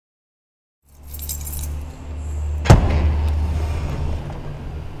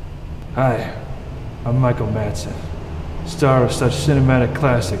Hi, I'm Michael Madsen, star of such cinematic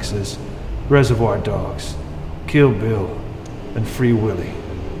classics as Reservoir Dogs, Kill Bill, and Free Willy.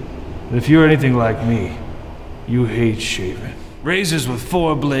 And if you're anything like me, you hate shaving. Razors with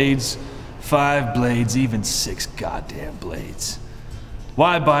 4 blades, 5 blades, even 6 goddamn blades.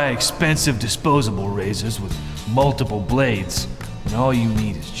 Why buy expensive disposable razors with multiple blades when all you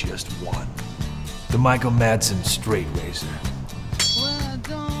need is just one? The Michael Madsen Straight Razor.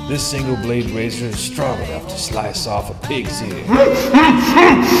 This single blade razor is strong enough to slice off a pig's ear.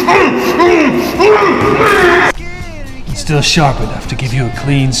 It's still sharp enough to give you a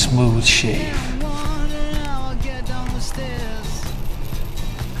clean, smooth shave.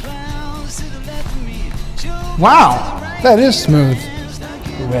 Wow, that is smooth.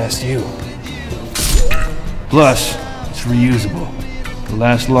 Who asked you? Plus, it's reusable. It'll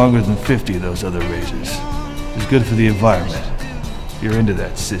last longer than 50 of those other razors. It's good for the environment. If you're into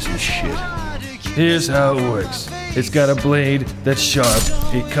that sissy shit. Here's how it works. It's got a blade that's sharp,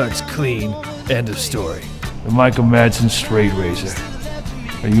 it cuts clean, end of story. The Michael Madsen Straight Razor.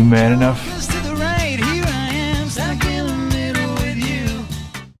 Are you man enough?